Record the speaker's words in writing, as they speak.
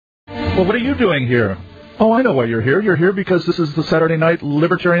Well, what are you doing here? Oh, I know why you're here. You're here because this is the Saturday Night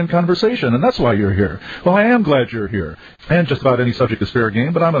Libertarian Conversation, and that's why you're here. Well, I am glad you're here. And just about any subject is fair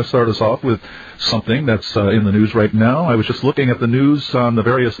game, but I'm going to start us off with something that's in the news right now. I was just looking at the news on the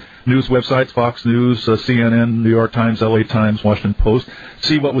various news websites, Fox News, CNN, New York Times, LA Times, Washington Post,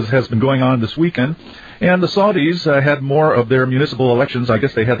 see what has been going on this weekend. And the Saudis had more of their municipal elections. I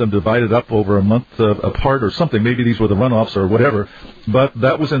guess they had them divided up over a month apart or something. Maybe these were the runoffs or whatever. But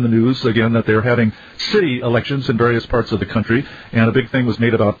that was in the news, again, that they're having city elections in various parts of the country. And a big thing was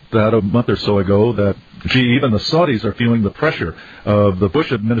made about that a month or so ago that, gee, even the Saudis are feeling the pressure of the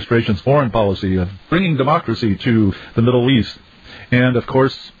Bush administration's foreign policy of bringing democracy to the Middle East. And, of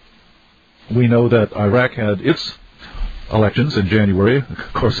course, we know that Iraq had its elections in January.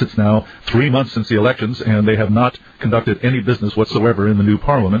 Of course, it's now 3 months since the elections, and they have not conducted any business whatsoever in the new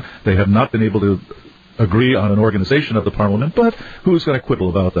parliament. They have not been able to agree on an organization of the parliament, but who's going to quibble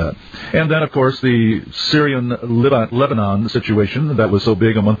about that? And then, of course, the Syrian-Lebanon situation that was so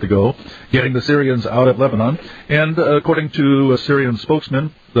big a month ago, getting the Syrians out of Lebanon. And according to a Syrian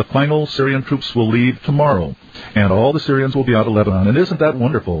spokesman, the final Syrian troops will leave tomorrow, and all the Syrians will be out of Lebanon. And isn't that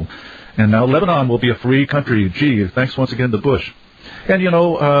wonderful? And now Lebanon will be a free country. Gee, thanks once again to Bush. And, you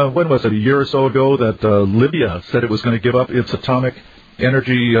know, when was it, a year or so ago that Libya said it was going to give up its atomic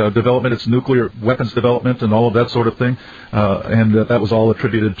energy development, its nuclear weapons development, and all of that sort of thing. And that was all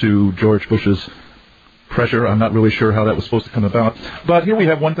attributed to George Bush's pressure. I'm not really sure how that was supposed to come about. But here we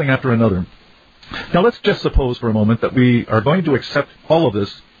have one thing after another. Now, let's just suppose for a moment that we are going to accept all of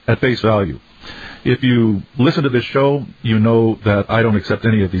this at face value. If you listen to this show, you know that I don't accept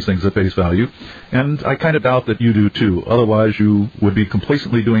any of these things at face value, and I kind of doubt that you do too. Otherwise, you would be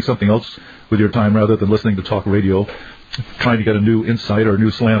complacently doing something else with your time rather than listening to talk radio, trying to get a new insight or a new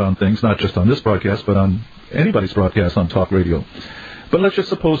slant on things, not just on this broadcast, but on anybody's broadcast on talk radio. But let's just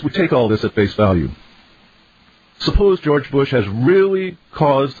suppose we take all this at face value. Suppose George Bush has really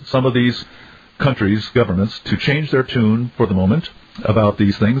caused some of these countries' governments to change their tune for the moment about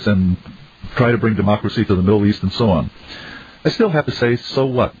these things and try to bring democracy to the Middle East and so on. I still have to say, so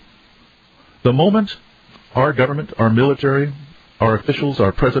what? The moment our government, our military, our officials,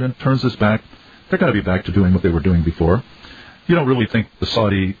 our president turns his back, they're going to be back to doing what they were doing before. You don't really think the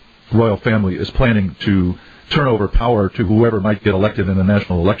Saudi royal family is planning to turn over power to whoever might get elected in a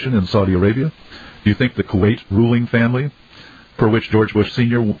national election in Saudi Arabia? Do you think the Kuwait ruling family, for which George Bush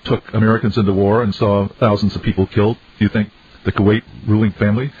Sr. took Americans into war and saw thousands of people killed, do you think the Kuwait ruling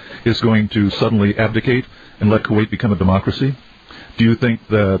family is going to suddenly abdicate and let Kuwait become a democracy? Do you think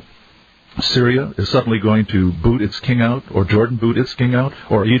that Syria is suddenly going to boot its king out, or Jordan boot its king out,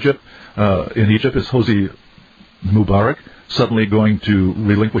 or Egypt? In Egypt, is Hosni Mubarak suddenly going to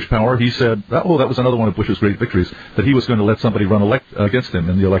relinquish power? He said, that was another one of Bush's great victories, that he was going to let somebody run against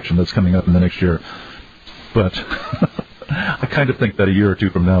him in the election that's coming up in the next year. But I kind of think that a year or two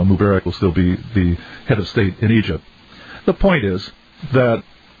from now, Mubarak will still be the head of state in Egypt. The point is that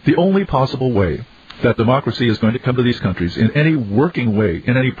the only possible way that democracy is going to come to these countries in any working way,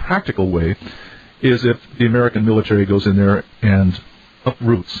 in any practical way, is if the American military goes in there and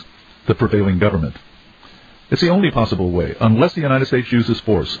uproots the prevailing government. It's the only possible way, unless the United States uses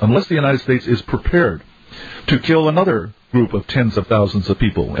force, unless the United States is prepared to kill another group of tens of thousands of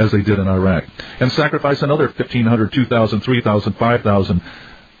people, as they did in Iraq, and sacrifice another 1,500, 2,000, 3,000, 5,000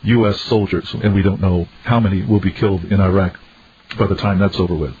 U.S. soldiers, and we don't know how many will be killed in Iraq by the time that's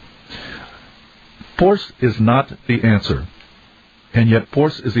over with. Force is not the answer, and yet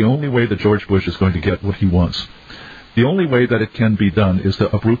force is the only way that George Bush is going to get what he wants. The only way that it can be done is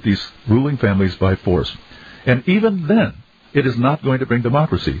to uproot these ruling families by force. And even then, it is not going to bring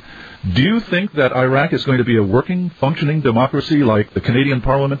democracy. Do you think that Iraq is going to be a working, functioning democracy like the Canadian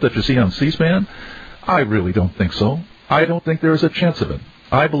Parliament that you see on C-SPAN? I really don't think so. I don't think there is a chance of it.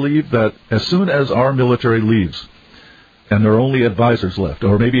 I believe that as soon as our military leaves, and there are only advisors left,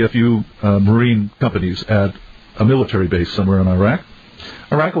 or maybe a few marine companies at a military base somewhere in Iraq,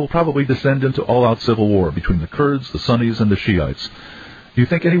 Iraq will probably descend into all-out civil war between the Kurds, the Sunnis, and the Shiites. Do you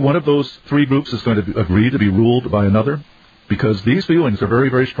think any one of those three groups is going to agree to be ruled by another? Because these feelings are very,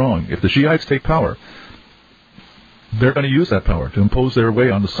 very strong. If the Shiites take power, they're going to use that power to impose their way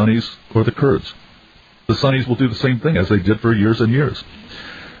on the Sunnis or the Kurds. The Sunnis will do the same thing as they did for years and years.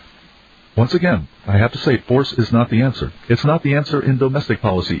 Once again, I have to say, force is not the answer. It's not the answer in domestic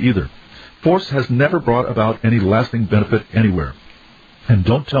policy either. Force has never brought about any lasting benefit anywhere. And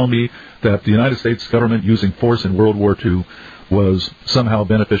don't tell me that the United States government using force in World War II was somehow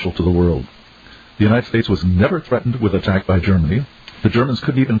beneficial to the world. The United States was never threatened with attack by Germany. The Germans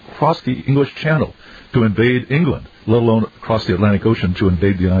couldn't even cross the English Channel to invade England, let alone cross the Atlantic Ocean to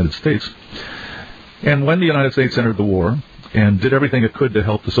invade the United States. And when the United States entered the war and did everything it could to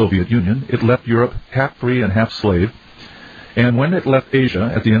help the Soviet Union, it left Europe half free and half slave. And when it left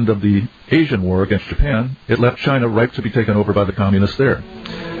Asia at the end of the Asian War against Japan, it left China ripe to be taken over by the communists there.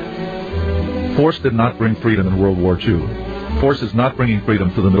 Force did not bring freedom in World War II. Force is not bringing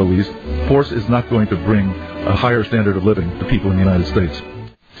freedom to the Middle East. Force is not going to bring a higher standard of living to people in the United States.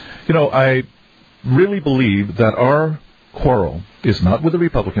 You know, I really believe that our quarrel is not with the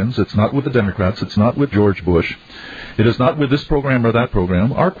Republicans, it's not with the Democrats, it's not with George Bush, it is not with this program or that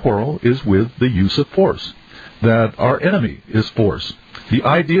program. Our quarrel is with the use of force. That our enemy is force. The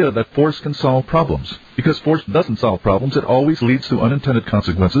idea that force can solve problems. Because force doesn't solve problems, it always leads to unintended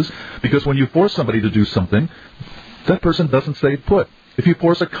consequences. Because when you force somebody to do something, that person doesn't stay put. If you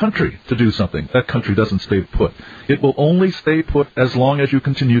force a country to do something, that country doesn't stay put. It will only stay put as long as you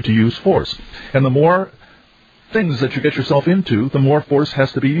continue to use force. And the more things that you get yourself into, the more force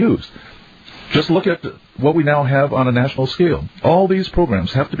has to be used. Just look at what we now have on a national scale. All these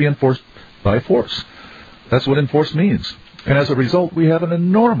programs have to be enforced by force. That's what enforce means. And as a result, we have an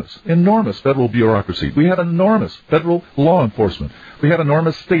enormous federal bureaucracy. We have enormous federal law enforcement. We have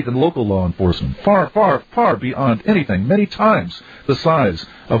enormous state and local law enforcement, far, far, far beyond anything, many times the size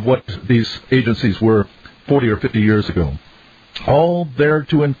of what these agencies were 40 or 50 years ago. All there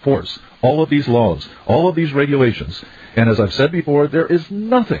to enforce all of these laws, all of these regulations. And as I've said before, there is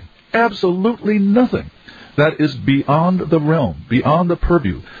nothing, absolutely nothing, that is beyond the realm, beyond the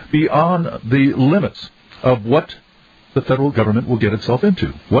purview, beyond the limits of what the federal government will get itself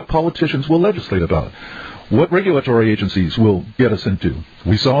into, what politicians will legislate about, what regulatory agencies will get us into.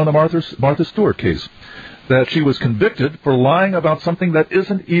 We saw in the Martha Stewart case that she was convicted for lying about something that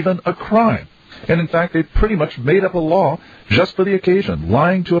isn't even a crime. And in fact, they pretty much made up a law just for the occasion,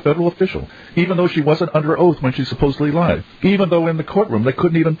 lying to a federal official, even though she wasn't under oath when she supposedly lied, even though in the courtroom they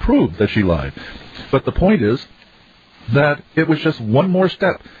couldn't even prove that she lied. But the point is that it was just one more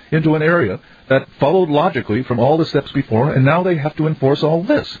step into an area that followed logically from all the steps before, and now they have to enforce all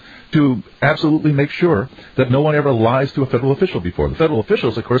this to absolutely make sure that no one ever lies to a federal official before. The federal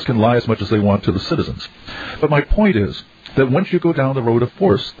officials, of course, can lie as much as they want to the citizens. But my point is that once you go down the road of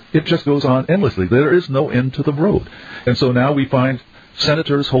force, it just goes on endlessly. There is no end to the road. And so now we find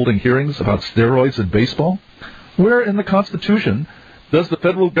senators holding hearings about steroids in baseball. Where in the Constitution does the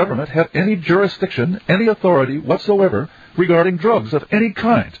federal government have any jurisdiction, any authority whatsoever regarding drugs of any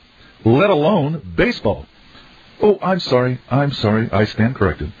kind, let alone baseball? Oh, I'm sorry, I stand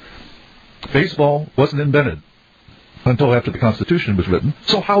corrected. Baseball wasn't invented until after the Constitution was written,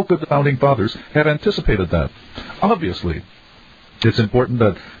 so how could the Founding Fathers have anticipated that? Obviously, it's important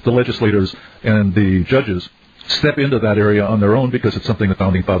that the legislators and the judges step into that area on their own because it's something the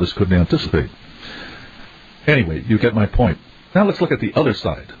Founding Fathers couldn't anticipate. Anyway, you get my point. Now let's look at the other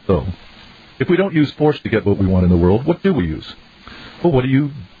side, though. If we don't use force to get what we want in the world, what do we use? Well, what do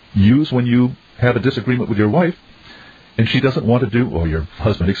you use when you have a disagreement with your wife and she doesn't want to do, or your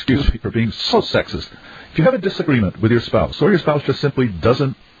husband, excuse me for being so sexist. If you have a disagreement with your spouse, or your spouse just simply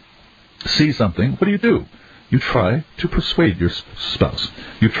doesn't see something, what do? You try to persuade your spouse.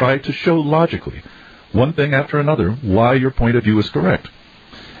 You try to show logically, one thing after another, why your point of view is correct.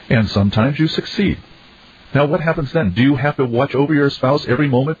 And sometimes you succeed. Now, what happens then? Do you have to watch over your spouse every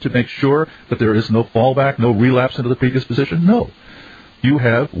moment to make sure that there is no fallback, no relapse into the previous position? No. You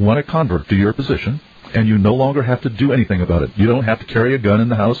have won a convert to your position, and you no longer have to do anything about it. You don't have to carry a gun in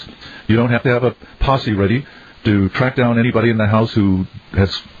the house. You don't have to have a posse ready to track down anybody in the house who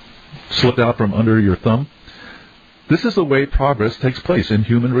has slipped out from under your thumb. This is the way progress takes place in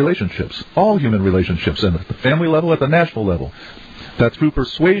human relationships, all human relationships, and at the family level, at the national level, that through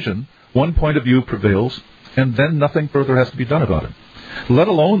persuasion, one point of view prevails, and then nothing further has to be done about it. Let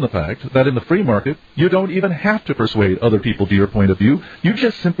alone the fact that in the free market, you don't even have to persuade other people to your point of view. You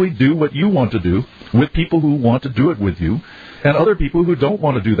just simply do what you want to do with people who want to do it with you. And other people who don't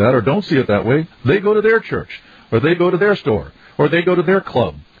want to do that or don't see it that way, they go to their church, or they go to their store, or they go to their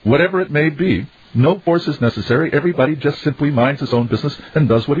club, whatever it may be. No force is necessary. Everybody just simply minds his own business and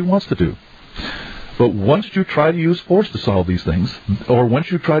does what he wants to do. But once you try to use force to solve these things, or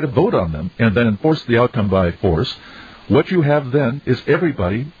once you try to vote on them and then enforce the outcome by force, what you have then is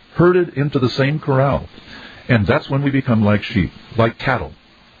everybody herded into the same corral. And that's when we become like sheep, like cattle.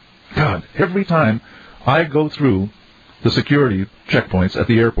 God, every time I go through the security checkpoints at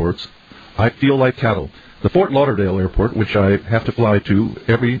the airports, I feel like cattle. The Fort Lauderdale airport, which I have to fly to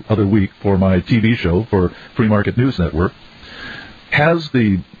every other week for my TV show for Free Market News Network, has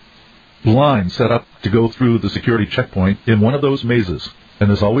the line set up to go through the security checkpoint in one of those mazes, and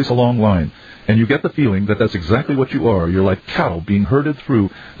there's always a long line, and you get the feeling that that's exactly what you are. You're like cattle being herded through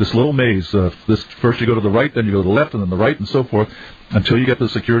this little maze. First you go to the right, then you go to the left, and then the right, and so forth, until you get to the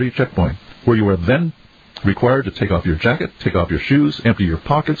security checkpoint, where you are then required to take off your jacket, take off your shoes, empty your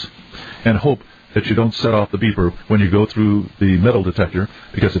pockets, and hope that you don't set off the beeper when you go through the metal detector,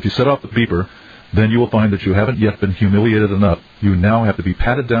 because if you set off the beeper, then you will find that you haven't yet been humiliated enough. You now have to be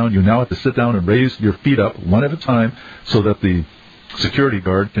patted down. You now have to sit down and raise your feet up one at a time so that the security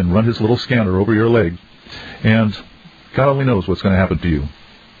guard can run his little scanner over your leg. And God only knows what's going to happen to you.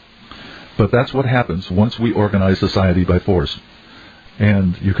 But that's what happens once we organize society by force.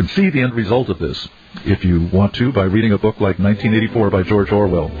 And you can see the end result of this, if you want to, by reading a book like 1984 by George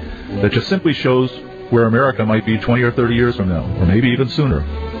Orwell, that just simply shows where America might be 20 or 30 years from now, or maybe even sooner,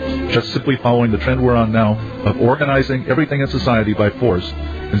 just simply following the trend we're on now of organizing everything in society by force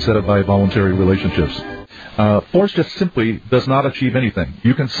instead of by voluntary relationships. Force just simply does not achieve anything.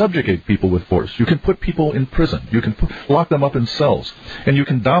 You can subjugate people with force. You can put people in prison. You can lock them up in cells. And you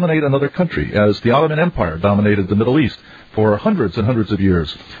can dominate another country, as the Ottoman Empire dominated the Middle East for hundreds and hundreds of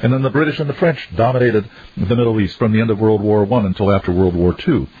years. And then the British and the French dominated the Middle East from the end of World War I until after World War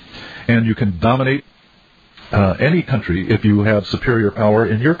II. And you can dominate any country if you have superior power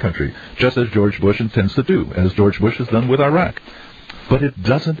in your country, just as George Bush intends to do, as George Bush has done with Iraq. But it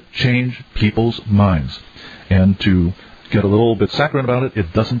doesn't change people's minds. And to get a little bit saccharine about it,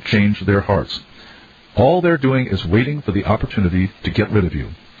 it doesn't change their hearts. All they're doing is waiting for the opportunity to get rid of you.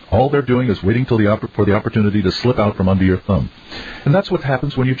 All they're doing is waiting for the opportunity to slip out from under your thumb. And that's what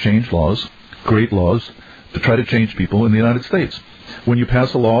happens when you change laws, create laws, to try to change people in the United States. When you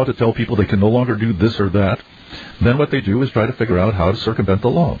pass a law to tell people they can no longer do this or that, then what they do is try to figure out how to circumvent the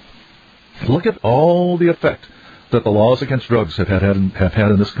law. Look at all the effect that the laws against drugs have had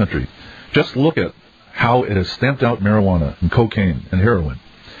in this country. Just look at how it has stamped out marijuana and cocaine and heroin.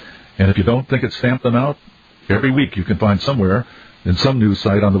 And if you don't think it stamped them out, every week you can find somewhere in some news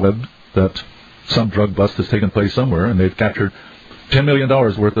site on the web that some drug bust has taken place somewhere and they've captured $10 million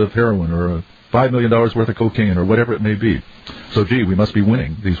worth of heroin or $5 million worth of cocaine or whatever it may be. So, gee, we must be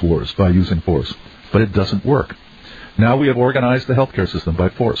winning these wars by using force. But it doesn't work. Now we have organized the healthcare system by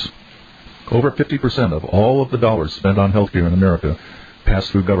force. Over 50% of all of the dollars spent on healthcare in America pass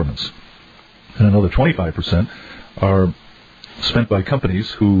through governments. And another 25% are spent by companies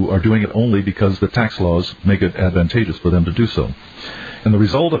who are doing it only because the tax laws make it advantageous for them to do so. And the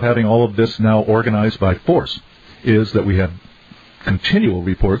result of having all of this now organized by force is that we have continual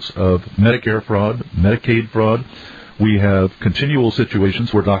reports of Medicare fraud, Medicaid fraud. We have continual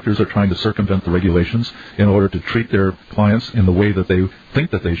situations where doctors are trying to circumvent the regulations in order to treat their clients in the way that they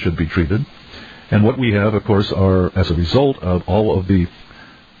think that they should be treated. And what we have, of course, are, as a result of all of the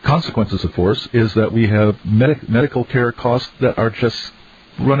consequences of force, is that we have medical care costs that are just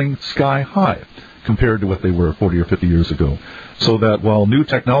running sky high compared to what they were 40 or 50 years ago. So that while new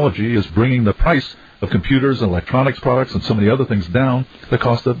technology is bringing the price of computers and electronics products and so many other things down, the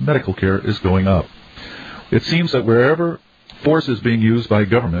cost of medical care is going up. It seems that wherever force is being used by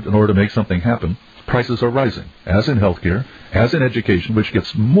government in order to make something happen, prices are rising, as in healthcare, as in education, which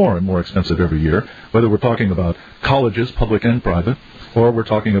gets more and more expensive every year, whether we're talking about colleges, public and private, or we're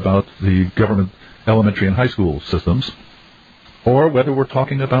talking about the government elementary and high school systems, or whether we're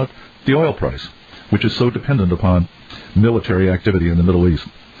talking about the oil price, which is so dependent upon military activity in the Middle East.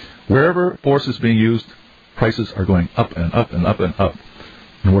 Wherever force is being used, prices are going up and up and up and up.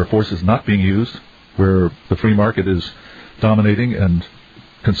 And where force is not being used, where the free market is dominating and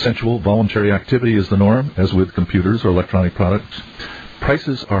consensual, voluntary activity is the norm, as with computers or electronic products,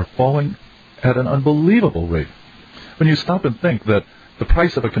 prices are falling at an unbelievable rate. When you stop and think that the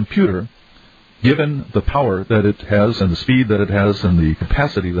price of a computer, given the power that it has and the speed that it has and the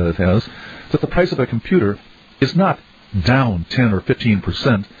capacity that it has, that the price of a computer is not down 10 or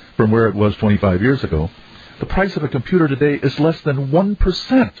 15% from where it was 25 years ago. The price of a computer today is less than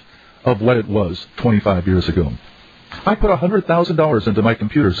 1% of what it was 25 years ago. I put $100,000 into my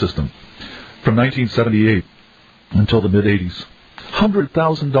computer system from 1978 until the mid-'80s.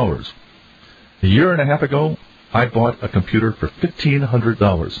 $100,000. A year and a half ago, I bought a computer for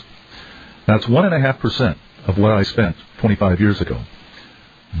 $1,500. That's 1.5% of what I spent 25 years ago.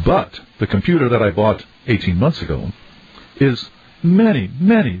 But the computer that I bought 18 months ago is many,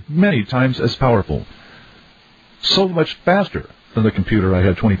 many, many times as powerful. So much faster than the computer I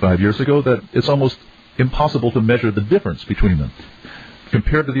had 25 years ago that it's almost impossible to measure the difference between them.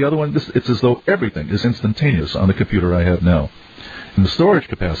 Compared to the other one, it's as though everything is instantaneous on the computer I have now. And the storage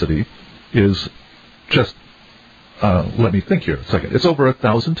capacity is just let me think here a second. It's over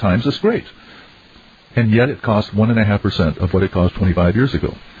 1,000 times as great. And yet it costs 1.5% of what it cost 25 years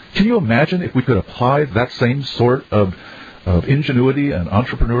ago. Can you imagine if we could apply that same sort of ingenuity and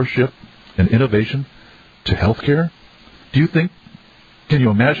entrepreneurship and innovation to healthcare? Can you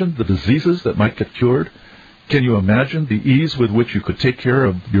imagine the diseases that might get cured? Can you imagine the ease with which you could take care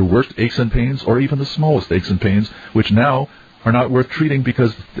of your worst aches and pains, or even the smallest aches and pains, which now are not worth treating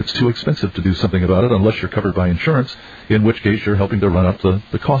because it's too expensive to do something about it unless you're covered by insurance, in which case you're helping to run up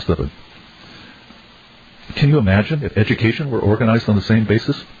the cost of it. Can you imagine if education were organized on the same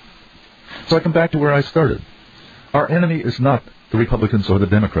basis? So I come back to where I started. Our enemy is not the Republicans or the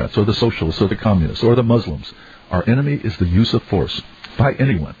Democrats or the Socialists or the Communists or the Muslims. Our enemy is the use of force by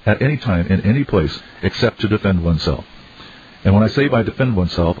anyone, at any time, in any place, except to defend oneself. And when I say by defend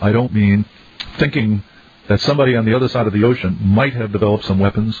oneself, I don't mean thinking that somebody on the other side of the ocean might have developed some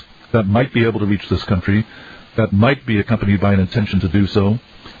weapons that might be able to reach this country, that might be accompanied by an intention to do so,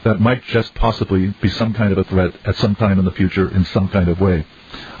 that might just possibly be some kind of a threat at some time in the future in some kind of way.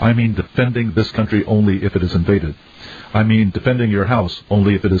 I mean defending this country only if it is invaded. I mean defending your house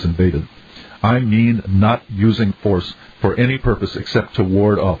only if it is invaded. I mean not using force for any purpose except to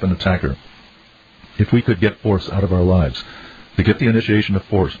ward off an attacker. If we could get force out of our lives, to get the initiation of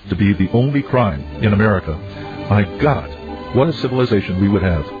force to be the only crime in America, my God, what a civilization we would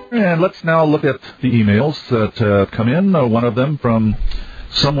have. And let's now look at the emails that come in. One of them from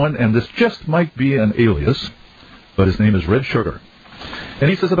someone, and this just might be an alias, but his name is Red Sugar. And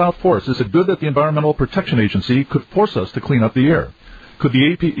he says about force, is it good that the Environmental Protection Agency could force us to clean up the air? Could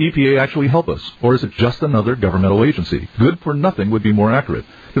the EPA actually help us? Or is it just another governmental agency? Good for nothing would be more accurate.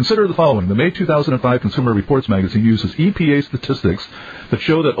 Consider the following. The May 2005 Consumer Reports magazine uses EPA statistics that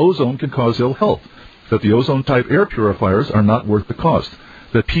show that ozone can cause ill health, that the ozone-type air purifiers are not worth the cost,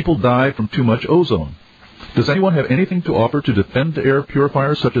 that people die from too much ozone. Does anyone have anything to offer to defend air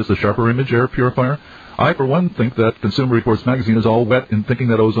purifiers such as the Sharper Image air purifier? I, for one, think that Consumer Reports magazine is all wet in thinking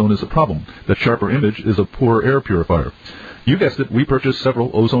that ozone is a problem, that Sharper Image is a poor air purifier. You guessed it, we purchased several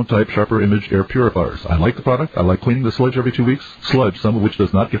ozone-type Sharper Image air purifiers. I like the product. I like cleaning the sludge every 2 weeks, sludge, some of which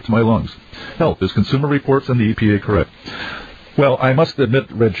does not get to my lungs. Help, is Consumer Reports and the EPA correct? Well, I must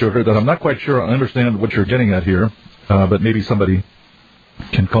admit, Red Sugar, that I'm not quite sure I understand what you're getting at here, but maybe somebody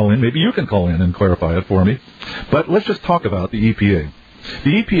can call in. Maybe you can call in and clarify it for me. But let's just talk about the EPA.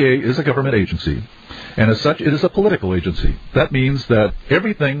 The EPA is a government agency, and as such, it is a political agency. That means that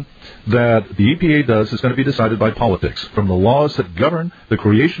everything that the EPA does is going to be decided by politics, from the laws that govern the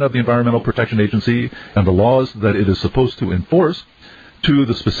creation of the Environmental Protection Agency and the laws that it is supposed to enforce, to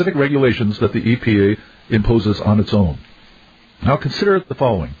the specific regulations that the EPA imposes on its own. Now consider the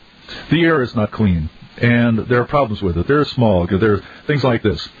following. The air is not clean, and there are problems with it. There is smog, there are things like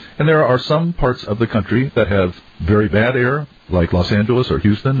this. And there are some parts of the country that have very bad air, like Los Angeles or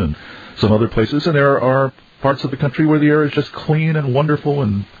Houston and some other places, and there are parts of the country where the air is just clean and wonderful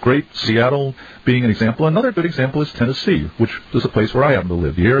and great, Seattle being an example. Another good example is Tennessee, which is a place where I happen to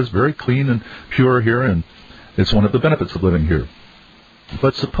live. The air is very clean and pure here, and it's one of the benefits of living here.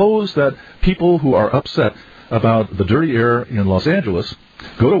 But suppose that people who are upset about the dirty air in Los Angeles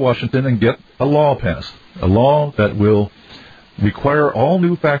go to Washington and get a law passed, a law that will require all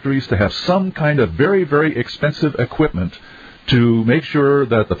new factories to have some kind of very, very expensive equipment to make sure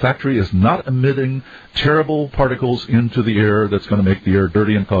that the factory is not emitting terrible particles into the air that's going to make the air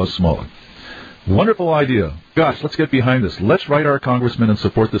dirty and cause smog. Wonderful idea. Gosh, let's get behind this. Let's write our congressmen and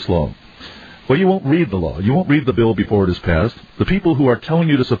support this law. Well, you won't read the law. You won't read the bill before it is passed. The people who are telling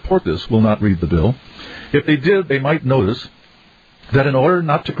you to support this will not read the bill. If they did, they might notice that in order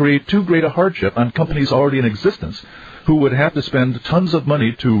not to create too great a hardship on companies already in existence who would have to spend tons of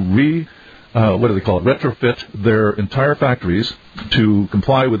money to retrofit their entire factories to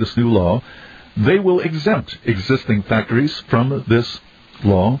comply with this new law, they will exempt existing factories from this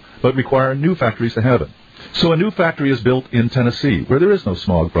law, but require new factories to have it. So a new factory is built in Tennessee, where there is no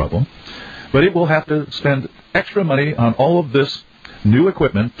smog problem, but it will have to spend extra money on all of this new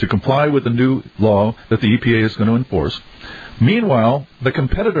equipment to comply with the new law that the EPA is going to enforce. Meanwhile, the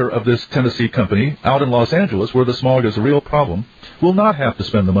competitor of this Tennessee company out in Los Angeles, where the smog is a real problem, will not have to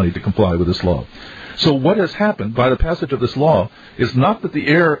spend the money to comply with this law. So what has happened by the passage of this law is not that the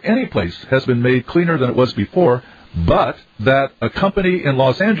air any place has been made cleaner than it was before, but that a company in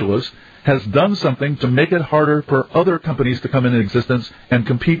Los Angeles has done something to make it harder for other companies to come into existence and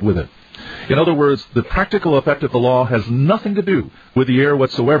compete with it. In other words, the practical effect of the law has nothing to do with the air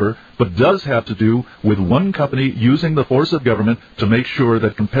whatsoever, but does have to do with one company using the force of government to make sure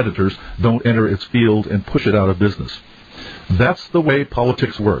that competitors don't enter its field and push it out of business. That's the way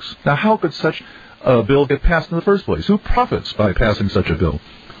politics works. Now, how could such a bill get passed in the first place? Who profits by passing such a bill?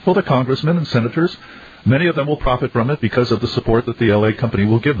 Well, the congressmen and senators. Many of them will profit from it because of the support that the LA company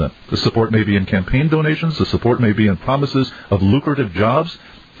will give them. The support may be in campaign donations. The support may be in promises of lucrative jobs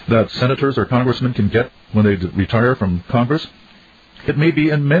that senators or congressmen can get when they retire from Congress. It may be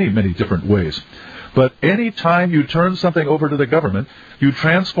in many, many different ways. But any time you turn something over to the government, you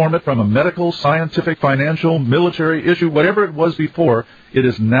transform it from a medical, scientific, financial, military issue, whatever it was before, it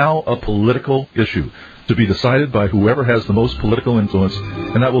is now a political issue to be decided by whoever has the most political influence,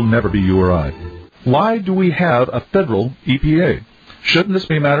 and that will never be you or I. Why do we have a federal EPA? Shouldn't this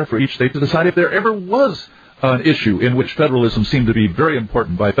be a matter for each state to decide? If there ever was an issue in which federalism seemed to be very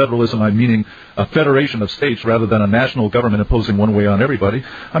important, by federalism I'm meaning a federation of states rather than a national government imposing one way on everybody.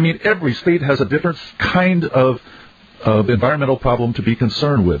 I mean, every state has a different kind of environmental problem to be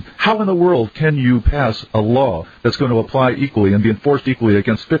concerned with. How in the world can you pass a law that's going to apply equally and be enforced equally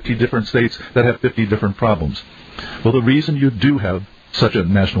against 50 different states that have 50 different problems? Well, the reason you do have such a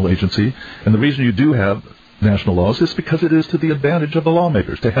national agency, and the reason you do have national laws is because it is to the advantage of the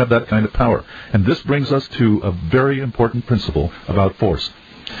lawmakers to have that kind of power. And this brings us to a very important principle about force.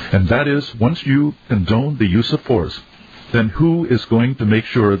 And that is, once you condone the use of force, then who is going to make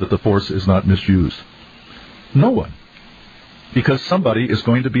sure that the force is not misused? No one. Because somebody is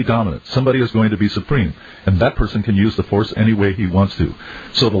going to be dominant. Somebody is going to be supreme. And that person can use the force any way he wants to.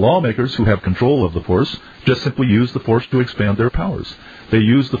 So the lawmakers who have control of the force just simply use the force to expand their powers. They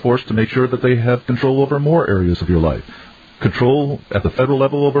use the force to make sure that they have control over more areas of your life. Control at the federal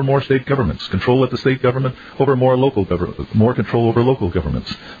level over more state governments. Control at the state government over more local government. More control over local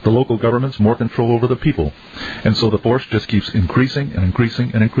governments. The local governments, more control over the people. And so the force just keeps increasing and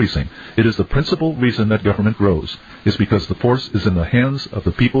increasing and increasing. It is the principal reason that government grows, is because the force is in the hands of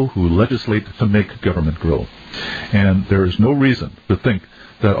the people who legislate to make government grow. And there is no reason to think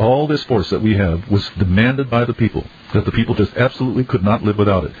that all this force that we have was demanded by the people, that the people just absolutely could not live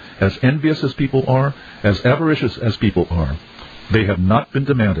without it. As envious as people are, as avaricious as people are, they have not been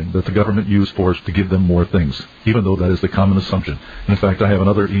demanding that the government use force to give them more things, even though that is the common assumption. And in fact, I have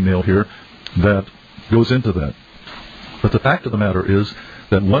another email here that goes into that. But the fact of the matter is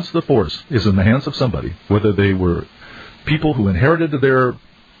that once the force is in the hands of somebody, whether they were people who inherited their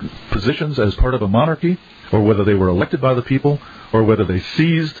positions as part of a monarchy, or whether they were elected by the people, or whether they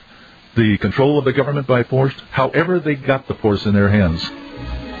seized the control of the government by force, however they got the force in their hands,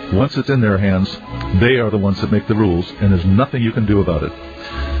 once it's in their hands, they are the ones that make the rules, and there's nothing you can do about it.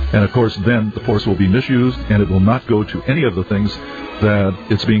 And of course, then the force will be misused, and it will not go to any of the things that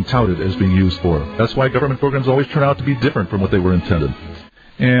it's being touted as being used for. That's why government programs always turn out to be different from what they were intended.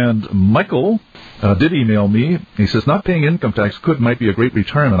 And Michael did email me. He says, not paying income tax might be a great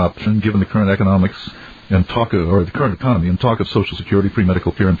retirement option given the current economics and the current economy and talk of Social Security, free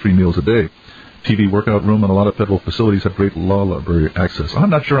medical care, and free meals a day. TV workout room and a lot of federal facilities have great law library access. I'm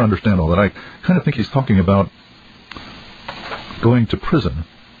not sure I understand all that. I kind of think he's talking about going to prison.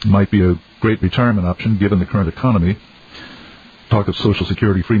 Might be a great retirement option given the current economy. Talk of Social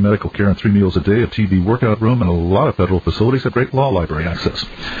Security, free medical care, and 3 meals a day, a TV workout room, and a lot of federal facilities have great law library access.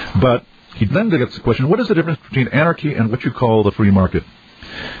 But he then gets the question, what is the difference between anarchy and what you call the free market?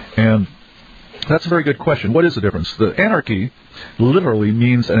 And that's a very good question. What is the difference? The anarchy literally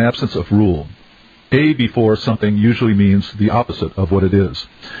means an absence of rule. A before something usually means the opposite of what it is.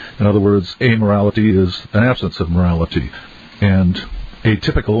 In other words, amorality is an absence of morality. And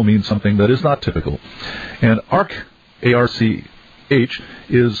atypical means something that is not typical. And A-R-C-H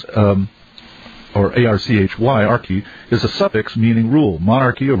is, or A-R-C-H-Y, archy, is a suffix meaning rule.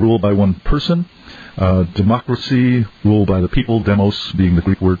 Monarchy, a rule by one person. Democracy, rule by the people. Demos being the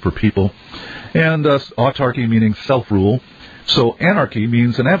Greek word for people. And autarky meaning self-rule. So anarchy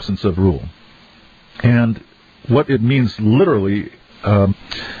means an absence of rule. And what it means literally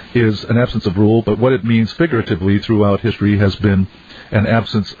is an absence of rule, but what it means figuratively throughout history has been an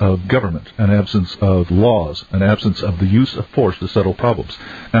absence of government, an absence of laws, an absence of the use of force to settle problems.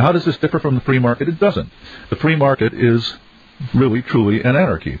 Now, how does this differ from the free market? It doesn't. The free market is really, truly an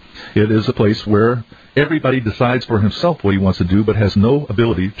anarchy. It is a place where everybody decides for himself what he wants to do, but has no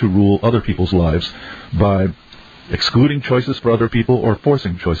ability to rule other people's lives by excluding choices for other people or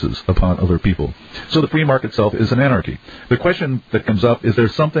forcing choices upon other people. So the free market itself is an anarchy. The question that comes up, is there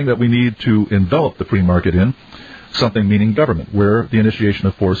something that we need to envelop the free market in? Something meaning government, where the initiation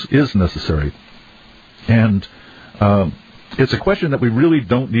of force is necessary. And it's a question that we really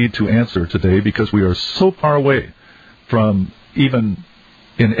don't need to answer today because we are so far away from even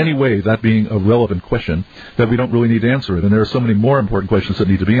in any way that being a relevant question, that we don't really need to answer it. And there are so many more important questions that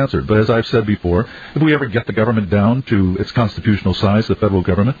need to be answered. But as I've said before, if we ever get the government down to its constitutional size, the federal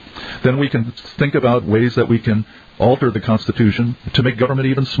government, then we can think about ways that we can alter the Constitution to make government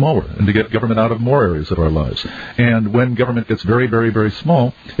even smaller and to get government out of more areas of our lives. And when government gets very, very, very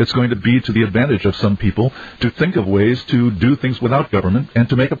small, it's going to be to the advantage of some people to think of ways to do things without government and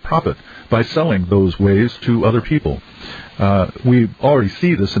to make a profit by selling those ways to other people. We already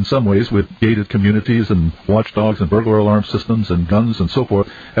see this in some ways with gated communities and watchdogs and burglar alarm systems and guns and so forth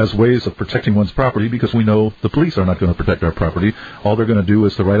as ways of protecting one's property, because we know the police are not going to protect our property. All they're going to do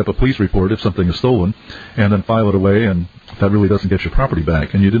is to write up a police report if something is stolen and then file it away, and that really doesn't get your property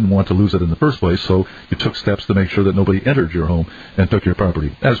back. And you didn't want to lose it in the first place, so you took steps to make sure that nobody entered your home and took your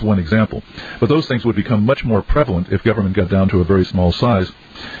property, as one example. But those things would become much more prevalent if government got down to a very small size.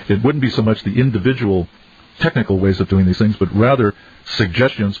 It wouldn't be so much the individual technical ways of doing these things, but rather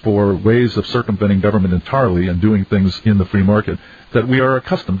suggestions for ways of circumventing government entirely and doing things in the free market that we are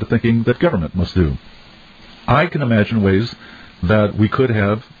accustomed to thinking that government must do. I can imagine ways that we could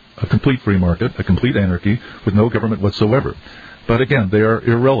have a complete free market, a complete anarchy, with no government whatsoever. But again, they are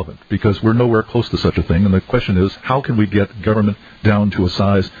irrelevant because we're nowhere close to such a thing, and the question is, how can we get government down to a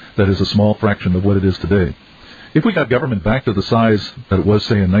size that is a small fraction of what it is today? If we got government back to the size that it was,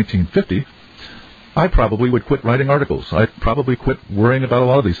 say, in 1950, I probably would quit writing articles. I'd probably quit worrying about a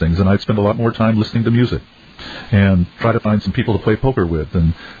lot of these things, and I'd spend a lot more time listening to music and try to find some people to play poker with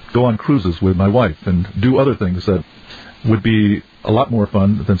and go on cruises with my wife and do other things that would be a lot more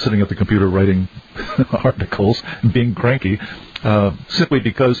fun than sitting at the computer writing articles and being cranky, simply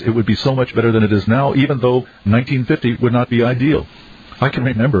because it would be so much better than it is now, even though 1950 would not be ideal. I can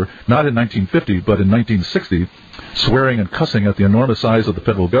remember, not in 1950, but in 1960, swearing and cussing at the enormous size of the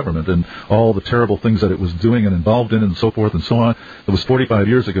federal government and all the terrible things that it was doing and involved in and so forth and so on. It was 45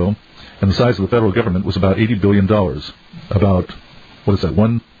 years ago, and the size of the federal government was about $80 billion, about,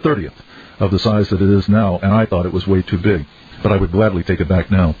 1/30th of the size that it is now, and I thought it was way too big. But I would gladly take it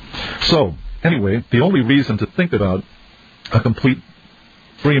back now. So, anyway, the only reason to think about a complete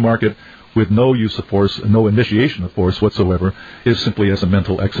free market with no use of force, no initiation of force whatsoever, is simply as a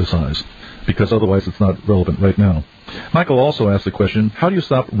mental exercise, because otherwise it's not relevant right now. Michael also asked the question, how do you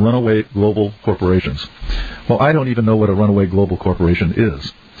stop runaway global corporations? Well, I don't even know what a runaway global corporation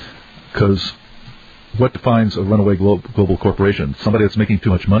is, because what defines a runaway global corporation? Somebody that's making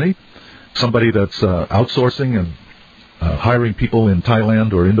too much money? Somebody that's outsourcing and hiring people in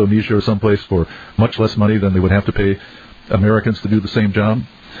Thailand or Indonesia or someplace for much less money than they would have to pay Americans to do the same job?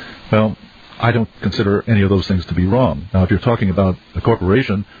 Well, I don't consider any of those things to be wrong. Now, if you're talking about a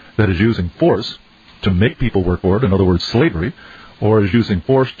corporation that is using force to make people work for it, in other words, slavery, or is using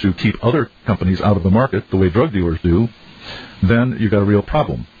force to keep other companies out of the market the way drug dealers do, then you've got a real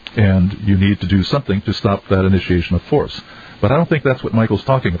problem, and you need to do something to stop that initiation of force. But I don't think that's what Michael's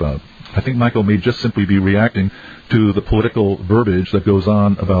talking about. I think Michael may just simply be reacting to the political verbiage that goes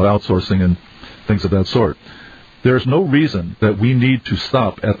on about outsourcing and things of that sort. There's no reason that we need to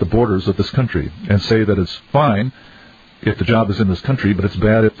stop at the borders of this country and say that it's fine if the job is in this country, but it's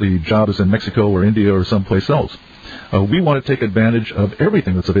bad if the job is in Mexico or India or someplace else. We want to take advantage of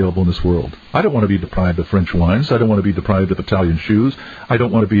everything that's available in this world. I don't want to be deprived of French wines. I don't want to be deprived of Italian shoes. I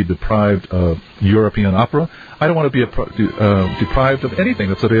don't want to be deprived of European opera. I don't want to be deprived of anything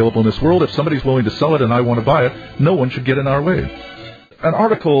that's available in this world. If somebody's willing to sell it and I want to buy it, no one should get in our way. An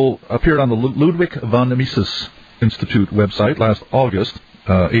article appeared on the Ludwig von Mises Institute website last August,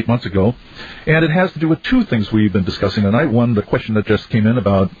 8 months ago, and it has to do with two things we've been discussing tonight. One, the question that just came in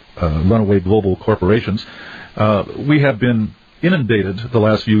about runaway global corporations. We have been inundated the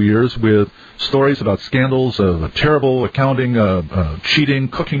last few years with stories about scandals of terrible accounting, cheating,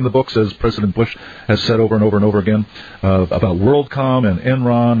 cooking the books, as President Bush has said over and over and over again, about WorldCom and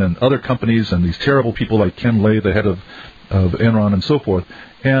Enron and other companies and these terrible people like Ken Lay, the head of Enron and so forth.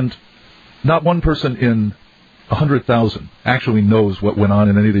 And not one person in 100,000 actually knows what went on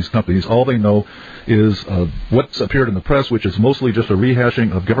in any of these companies. All they know is what's appeared in the press, which is mostly just a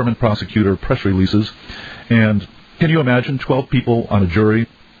rehashing of government prosecutor press releases. And can you imagine 12 people on a jury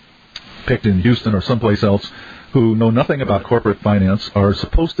picked in Houston or someplace else who know nothing about corporate finance are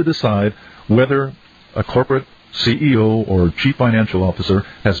supposed to decide whether a corporate CEO or chief financial officer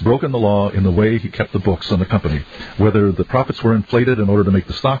has broken the law in the way he kept the books on the company, whether the profits were inflated in order to make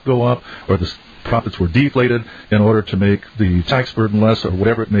the stock go up or the profits were deflated in order to make the tax burden less, or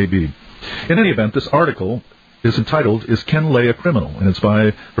whatever it may be. In any event, this article is entitled, Is Ken Lay a Criminal? And it's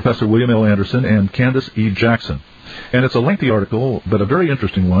by Professor William L. Anderson and Candace E. Jackson. And it's a lengthy article, but a very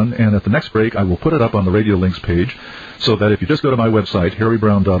interesting one, and at the next break I will put it up on the Radio Links page, so that if you just go to my website,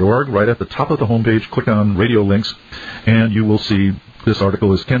 harrybrown.org, right at the top of the homepage, click on Radio Links, and you will see this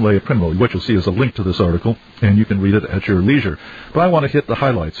article, Is Ken Lay a Criminal? What you'll see is a link to this article, and you can read it at your leisure. But I want to hit the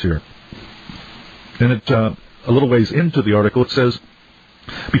highlights here. And it, a little ways into the article, it says,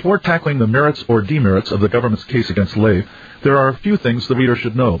 before tackling the merits or demerits of the government's case against Lay, there are a few things the reader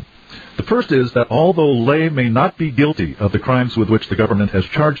should know. The first is that although Lay may not be guilty of the crimes with which the government has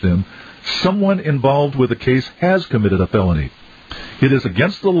charged him, someone involved with the case has committed a felony. It is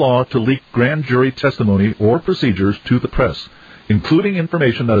against the law to leak grand jury testimony or procedures to the press, including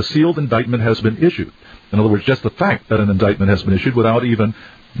information that a sealed indictment has been issued. In other words, just the fact that an indictment has been issued without even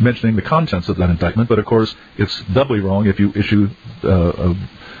mentioning the contents of that indictment. But, of course, it's doubly wrong if you issue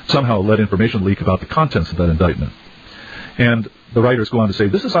somehow let information leak about the contents of that indictment. And the writers go on to say,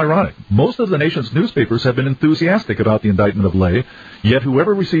 this is ironic. Most of the nation's newspapers have been enthusiastic about the indictment of Lay, yet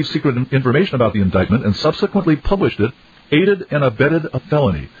whoever received secret information about the indictment and subsequently published it aided and abetted a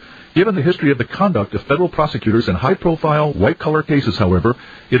felony. Given the history of the conduct of federal prosecutors in high-profile, white-collar cases, however,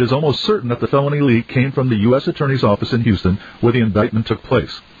 it is almost certain that the felony leak came from the U.S. Attorney's Office in Houston, where the indictment took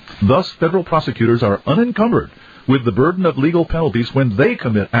place. Thus, federal prosecutors are unencumbered with the burden of legal penalties when they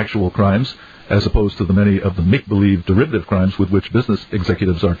commit actual crimes, as opposed to the many of the make-believe derivative crimes with which business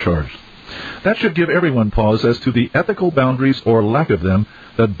executives are charged. That should give everyone pause as to the ethical boundaries or lack of them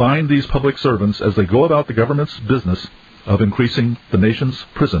that bind these public servants as they go about the government's business of increasing the nation's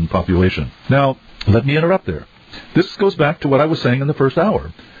prison population. Now, let me interrupt there. This goes back to what I was saying in the first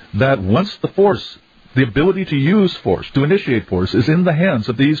hour, that once the force, the ability to use force, to initiate force, is in the hands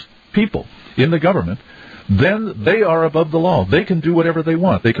of these people in the government, then they are above the law. They can do whatever they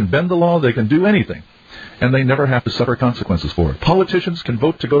want. They can bend the law. They can do anything. And they never have to suffer consequences for it. Politicians can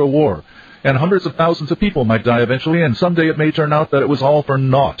vote to go to war, and hundreds of thousands of people might die eventually, and someday it may turn out that it was all for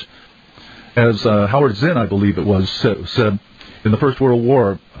naught. As Howard Zinn, I believe it was, said in the First World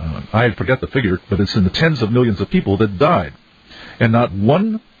War, I forget the figure, but it's in the tens of millions of people that died. And not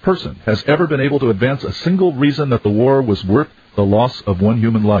one person has ever been able to advance a single reason that the war was worth the loss of one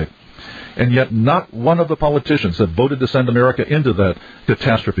human life. And yet not one of the politicians that voted to send America into that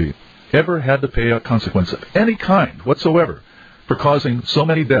catastrophe ever had to pay a consequence of any kind whatsoever for causing so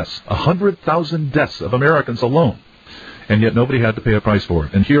many deaths, 100,000 deaths of Americans alone. And yet nobody had to pay a price for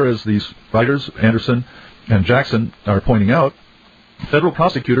it. And here, as these writers, Anderson and Jackson, are pointing out, federal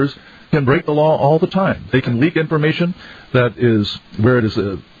prosecutors can break the law all the time. They can leak information that is where it is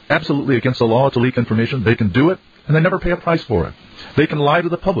absolutely against the law to leak information. They can do it, and they never pay a price for it. They can lie to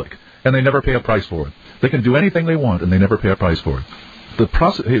the public, and they never pay a price for it. They can do anything they want, and they never pay a price for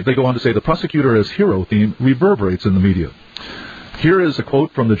it. They go on to say the prosecutor as hero theme reverberates in the media. Here is a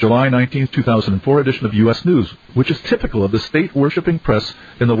quote from the July 19, 2004 edition of U.S. News, which is typical of the state-worshipping press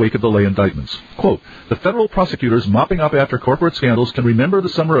in the wake of the Lay indictments. Quote, the federal prosecutors mopping up after corporate scandals can remember the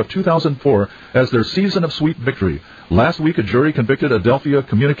summer of 2004 as their season of sweet victory. Last week, a jury convicted Adelphia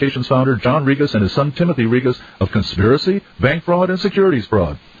Communications founder John Regas and his son Timothy Regas of conspiracy, bank fraud, and securities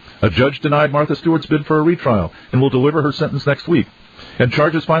fraud. A judge denied Martha Stewart's bid for a retrial and will deliver her sentence next week. And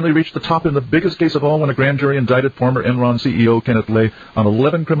charges finally reached the top in the biggest case of all when a grand jury indicted former Enron CEO Kenneth Lay on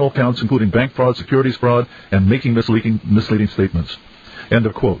 11 criminal counts, including bank fraud, securities fraud, and making misleading statements. End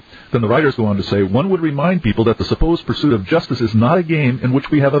of quote. Then the writers go on to say, one would remind people that the supposed pursuit of justice is not a game in which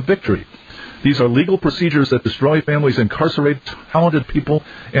we have a victory. These are legal procedures that destroy families, incarcerate talented people,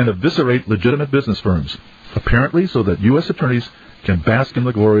 and eviscerate legitimate business firms, apparently so that U.S. attorneys can bask in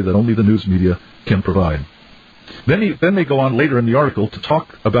the glory that only the news media can provide. Then they go on later in the article to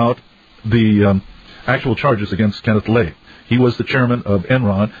talk about the actual charges against Kenneth Lay. He was the chairman of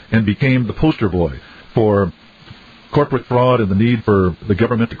Enron and became the poster boy for corporate fraud and the need for the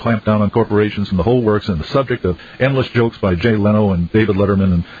government to clamp down on corporations and the whole works, and the subject of endless jokes by Jay Leno and David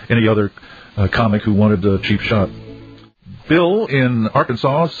Letterman and any other comic who wanted a cheap shot. Bill in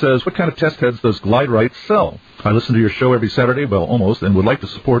Arkansas says, what kind of test heads does Glide Right sell? I listen to your show every Saturday, well, almost, and would like to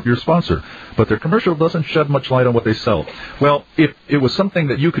support your sponsor. But their commercial doesn't shed much light on what they sell. Well, if it was something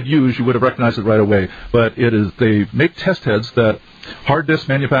that you could use, you would have recognized it right away. But they make test heads that hard disk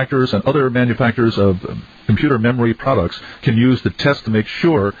manufacturers and other manufacturers of computer memory products can use to test to make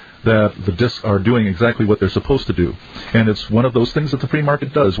sure that the disks are doing exactly what they're supposed to do. And it's one of those things that the free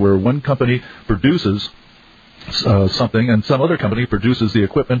market does, where one company produces something, and some other company produces the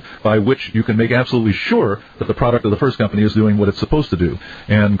equipment by which you can make absolutely sure that the product of the first company is doing what it's supposed to do.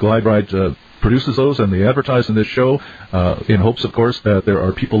 And Glide Right produces those, and they advertise in this show in hopes, of course, that there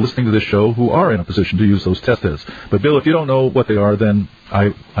are people listening to this show who are in a position to use those test heads. But, Bill, if you don't know what they are, then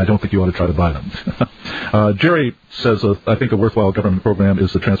I don't think you ought to try to buy them. Jerry says, I think a worthwhile government program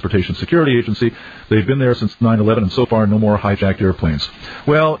is the Transportation Security Agency. They've been there since 9/11, and so far no more hijacked airplanes.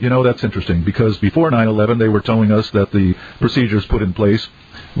 Well, that's interesting, because before 9/11 they were telling us that the procedures put in place,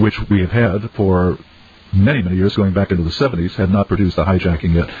 which we have had for many, many years, going back into the 70s, had not produced a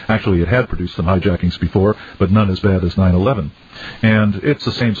hijacking yet. Actually, it had produced some hijackings before, but none as bad as 9/11. And it's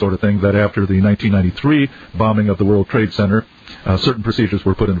the same sort of thing that after the 1993 bombing of the World Trade Center, certain procedures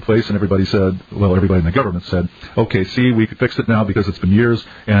were put into place, and everybody in the government said, okay, see, we could fix it now because it's been years,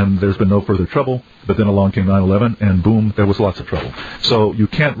 and there's been no further trouble. But then along came 9/11, and boom, there was lots of trouble. So you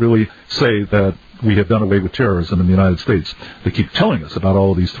can't really say that we have done away with terrorism in the United States. They keep telling us about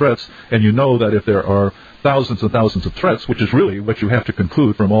all of these threats, and you know that if there are thousands and thousands of threats, which is really what you have to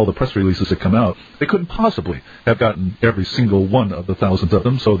conclude from all the press releases that come out, they couldn't possibly have gotten every single one of the thousands of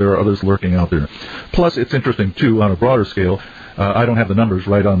them, so there are others lurking out there. Plus, it's interesting, too, on a broader scale. I don't have the numbers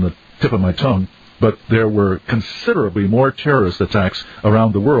right on the tip of my tongue, but there were considerably more terrorist attacks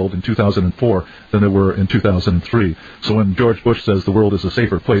around the world in 2004 than there were in 2003. So when George Bush says the world is a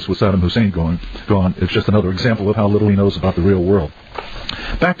safer place with Saddam Hussein gone, it's just another example of how little he knows about the real world.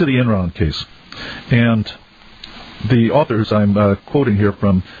 Back to the Enron case. And the authors I'm quoting here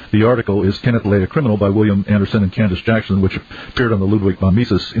from the article is Kenneth Lay, a Criminal by William Anderson and Candace Jackson, which appeared on the Ludwig von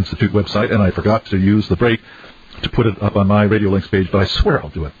Mises Institute website, and I forgot to use the break to put it up on my Radio Links page, but I swear I'll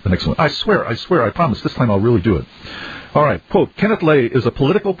do it the next one. I swear, I promise, this time I'll really do it. All right, quote, Kenneth Lay is a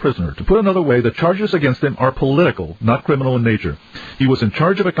political prisoner. To put another way, the charges against him are political, not criminal in nature. He was in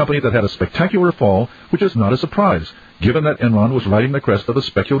charge of a company that had a spectacular fall, which is not a surprise, given that Enron was riding the crest of a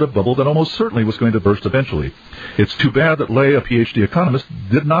speculative bubble that almost certainly was going to burst eventually. It's too bad that Lay, a PhD economist,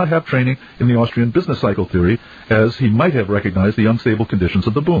 did not have training in the Austrian business cycle theory, as he might have recognized the unstable conditions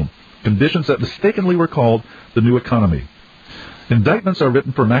of the boom, conditions that mistakenly were called the new economy. Indictments are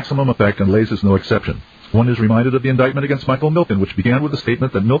written for maximum effect, and Lay's is no exception. One is reminded of the indictment against Michael Milken, which began with the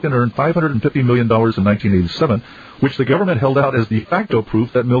statement that Milken earned $550 million in 1987, which the government held out as de facto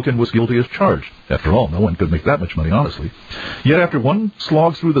proof that Milken was guilty as charged. After all, no one could make that much money, honestly. Yet after one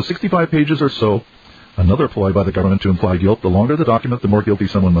slogs through the 65 pages or so, another ploy by the government to imply guilt, the longer the document, the more guilty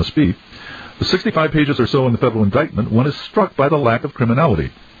someone must be, the 65 pages or so in the federal indictment, one is struck by the lack of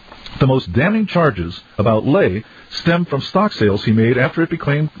criminality. The most damning charges about Lay stem from stock sales he made after it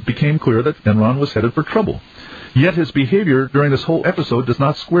became clear that Enron was headed for trouble. Yet his behavior during this whole episode does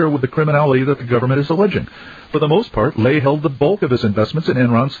not square with the criminality that the government is alleging. For the most part, Lay held the bulk of his investments in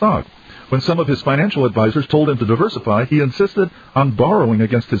Enron stock. When some of his financial advisors told him to diversify, he insisted on borrowing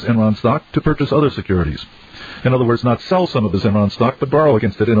against his Enron stock to purchase other securities. In other words, not sell some of his Enron stock, but borrow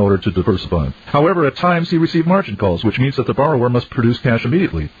against it in order to diversify. However, at times he received margin calls, which means that the borrower must produce cash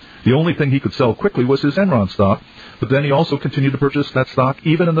immediately. The only thing he could sell quickly was his Enron stock, but then he also continued to purchase that stock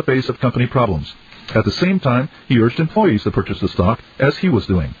even in the face of company problems. At the same time, he urged employees to purchase the stock, as he was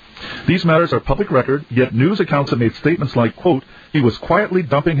doing. These matters are public record, yet news accounts have made statements like, quote, he was quietly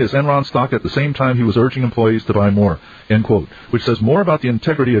dumping his Enron stock at the same time he was urging employees to buy more, end quote, which says more about the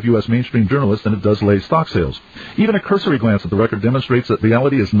integrity of U.S. mainstream journalists than it does Lay's stock sales. Even a cursory glance at the record demonstrates that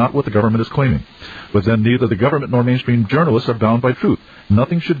reality is not what the government is claiming. But then neither the government nor mainstream journalists are bound by truth.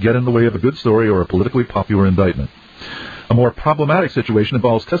 Nothing should get in the way of a good story or a politically popular indictment. A more problematic situation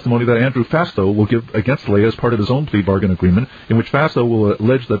involves testimony that Andrew Fastow will give against Lay as part of his own plea bargain agreement, in which Fastow will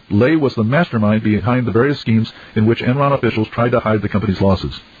allege that Lay was the mastermind behind the various schemes in which Enron officials tried to hide the company's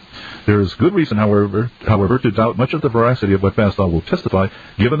losses. There is good reason, however, to doubt much of the veracity of what Fastow will testify,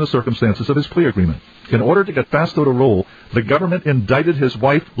 given the circumstances of his plea agreement. In order to get Fastow to roll, the government indicted his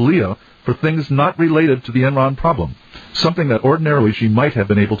wife, Leah, for things not related to the Enron problem, something that ordinarily she might have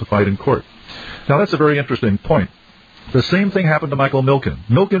been able to fight in court. Now, that's a very interesting point. The same thing happened to Michael Milken.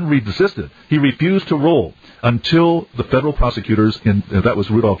 Milken resisted. He refused to roll until the federal prosecutors, that was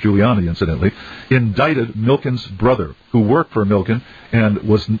Rudolph Giuliani, incidentally, indicted Milken's brother, who worked for Milken and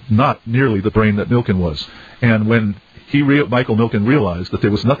was not nearly the brain that Milken was. And when Michael Milken realized that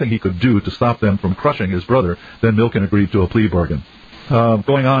there was nothing he could do to stop them from crushing his brother, then Milken agreed to a plea bargain.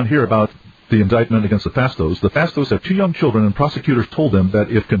 Going on here about the indictment against the Fastows have 2 young children, and prosecutors told them that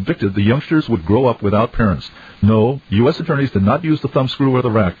if convicted, the youngsters would grow up without parents. No, U.S. attorneys did not use the thumbscrew or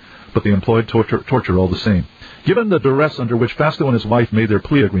the rack, but they employed torture all the same. Given the duress under which Fastow and his wife made their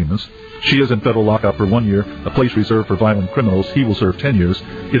plea agreements, she is in federal lockup for 1 year, a place reserved for violent criminals. He will serve 10 years.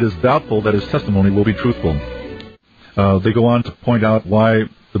 It is doubtful that his testimony will be truthful. They go on to point out why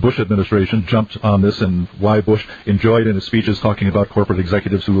the Bush administration jumped on this and why Bush enjoyed in his speeches talking about corporate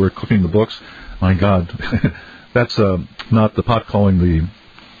executives who were cooking the books. My God, that's not the pot calling the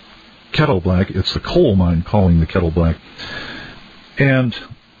kettle black, it's the coal mine calling the kettle black. And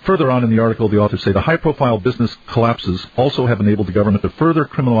further on in the article, the authors say the high-profile business collapses also have enabled the government to further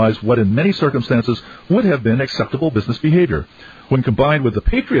criminalize what in many circumstances would have been acceptable business behavior. When combined with the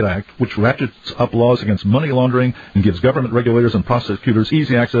Patriot Act, which ratchets up laws against money laundering and gives government regulators and prosecutors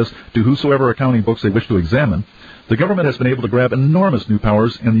easy access to whosoever accounting books they wish to examine, the government has been able to grab enormous new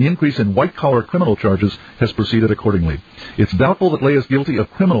powers, and the increase in white-collar criminal charges has proceeded accordingly. It's doubtful that Lay is guilty of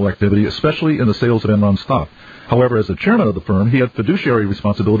criminal activity, especially in the sales of Enron stock. However, as the chairman of the firm, he had fiduciary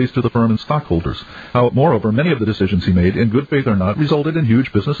responsibilities to the firm and stockholders. Moreover, many of the decisions he made, in good faith or not, resulted in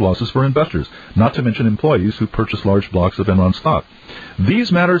huge business losses for investors, not to mention employees who purchased large blocks of Enron stock.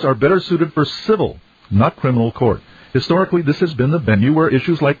 These matters are better suited for civil, not criminal court. Historically, this has been the venue where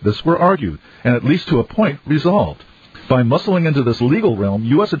issues like this were argued, and at least to a point, resolved. By muscling into this legal realm,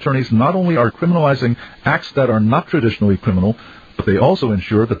 U.S. attorneys not only are criminalizing acts that are not traditionally criminal, but they also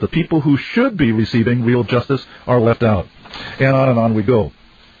ensure that the people who should be receiving real justice are left out. And on we go.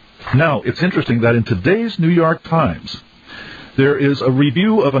 Now, it's interesting that in today's New York Times, there is a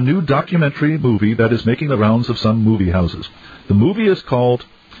review of a new documentary movie that is making the rounds of some movie houses. The movie is called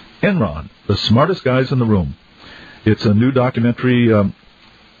Enron, The Smartest Guys in the Room. It's a new documentary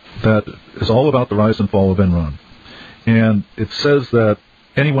that is all about the rise and fall of Enron. And it says that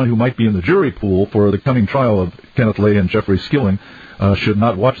anyone who might be in the jury pool for the coming trial of Kenneth Lay and Jeffrey Skilling should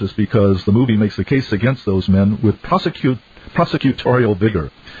not watch this because the movie makes the case against those men with prosecutorial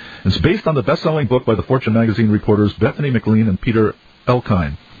vigor. It's based on the best-selling book by the Fortune magazine reporters Bethany McLean and Peter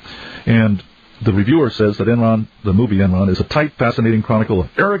Elkind. And the reviewer says that Enron, the movie Enron, is a tight, fascinating chronicle of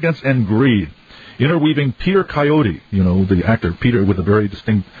arrogance and greed, interweaving Peter Coyote, the actor Peter with a very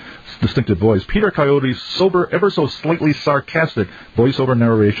distinctive voice, Peter Coyote's sober, ever so slightly sarcastic voiceover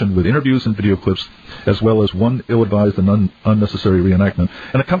narration with interviews and video clips, as well as one ill-advised and unnecessary reenactment,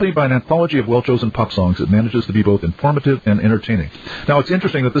 and accompanied by an anthology of well-chosen pop songs that manages to be both informative and entertaining. Now, it's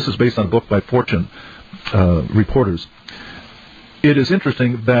interesting that this is based on a book by Fortune reporters. It is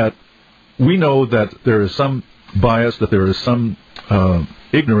interesting that we know that there is some bias, that there is some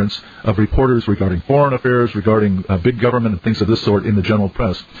ignorance of reporters regarding foreign affairs, regarding big government and things of this sort in the general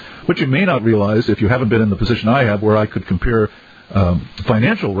press. What you may not realize, if you haven't been in the position I have where I could compare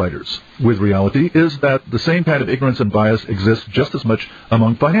financial writers with reality, is that the same kind of ignorance and bias exists just as much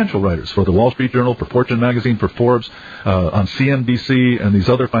among financial writers. For the Wall Street Journal, for Fortune magazine, for Forbes, on CNBC and these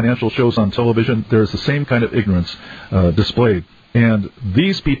other financial shows on television, there is the same kind of ignorance displayed. And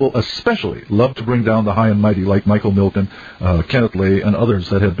these people especially love to bring down the high and mighty, like Michael Milken, Kenneth Lay, and others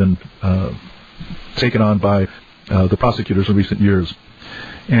that have been taken on by the prosecutors in recent years.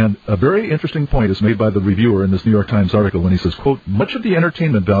 And a very interesting point is made by the reviewer in this New York Times article when he says, quote, much of the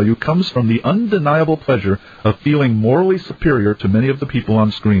entertainment value comes from the undeniable pleasure of feeling morally superior to many of the people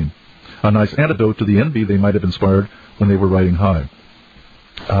on screen. A nice antidote to the envy they might have inspired when they were riding high.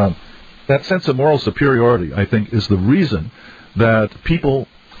 That sense of moral superiority, I think, is the reason that people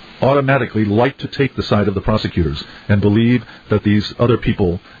automatically like to take the side of the prosecutors and believe that these other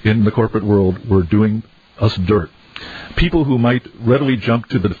people in the corporate world were doing us dirt. People who might readily jump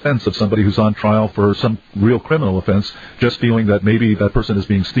to the defense of somebody who's on trial for some real criminal offense, just feeling that maybe that person is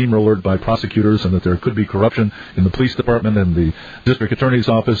being steamrollered by prosecutors and that there could be corruption in the police department and the district attorney's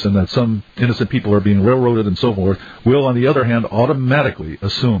office and that some innocent people are being railroaded and so forth, will, on the other hand, automatically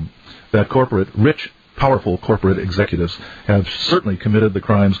assume that rich, powerful corporate executives have certainly committed the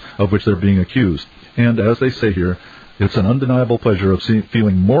crimes of which they're being accused. And as they say here, it's an undeniable pleasure of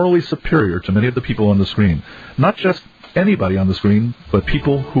feeling morally superior to many of the people on the screen. Not just anybody on the screen, but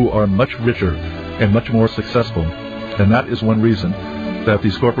people who are much richer and much more successful. And that is one reason that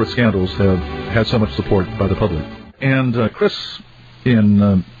these corporate scandals have had so much support by the public. And Chris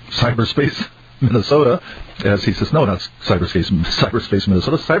in cyberspace Minnesota, as he says, no, not cyberspace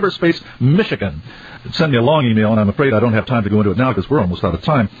Minnesota, cyberspace Michigan. Send me a long email, and I'm afraid I don't have time to go into it now because we're almost out of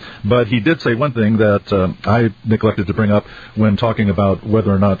time. But he did say one thing that I neglected to bring up when talking about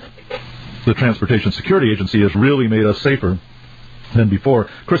whether or not the Transportation Security Agency has really made us safer than before.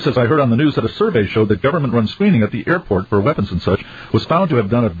 Chris says, I heard on the news that a survey showed that government-run screening at the airport for weapons and such was found to have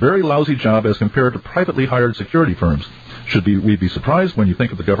done a very lousy job as compared to privately hired security firms. Should we be surprised when you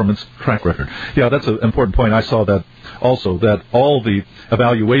think of the government's track record? Yeah, that's an important point. I saw that also, that all the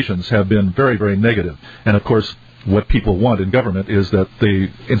evaluations have been very, very negative. And, of course, what people want in government is that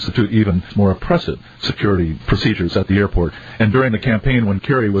they institute even more oppressive security procedures at the airport. And during the campaign, when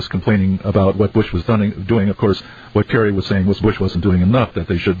Kerry was complaining about what Bush was doing, of course, what Kerry was saying was Bush wasn't doing enough, that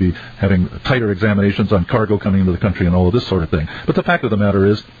they should be having tighter examinations on cargo coming into the country and all of this sort of thing. But the fact of the matter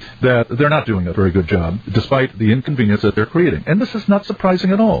is that they're not doing a very good job, despite the inconvenience that they're creating. And this is not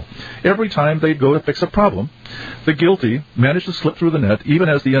surprising at all. Every time they go to fix a problem, the guilty manage to slip through the net, even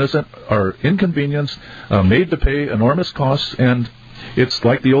as the innocent are inconvenienced, made to pay enormous costs, and it's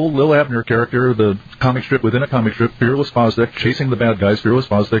like the old Lil Abner character, the comic strip within a comic strip, Fearless Fosdick, chasing the bad guys. Fearless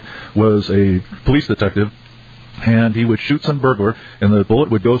Fosdick was a police detective, and he would shoot some burglar, and the bullet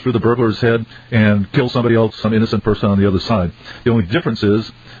would go through the burglar's head and kill somebody else, some innocent person on the other side. The only difference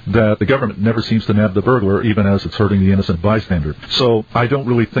is that the government never seems to nab the burglar, even as it's hurting the innocent bystander. So I don't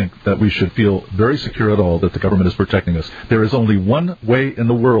really think that we should feel very secure at all that the government is protecting us. There is only one way in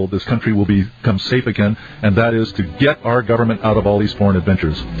the world this country will become safe again, and that is to get our government out of all these foreign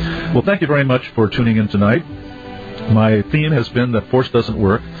adventures. Well, thank you very much for tuning in tonight. My theme has been that force doesn't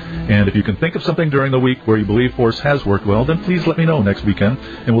work, and if you can think of something during the week where you believe force has worked well, then please let me know next weekend,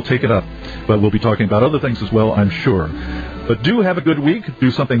 and we'll take it up. But we'll be talking about other things as well, I'm sure. But do have a good week.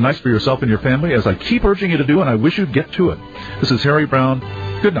 Do something nice for yourself and your family, as I keep urging you to do, and I wish you'd get to it. This is Harry Brown.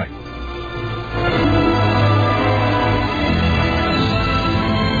 Good night.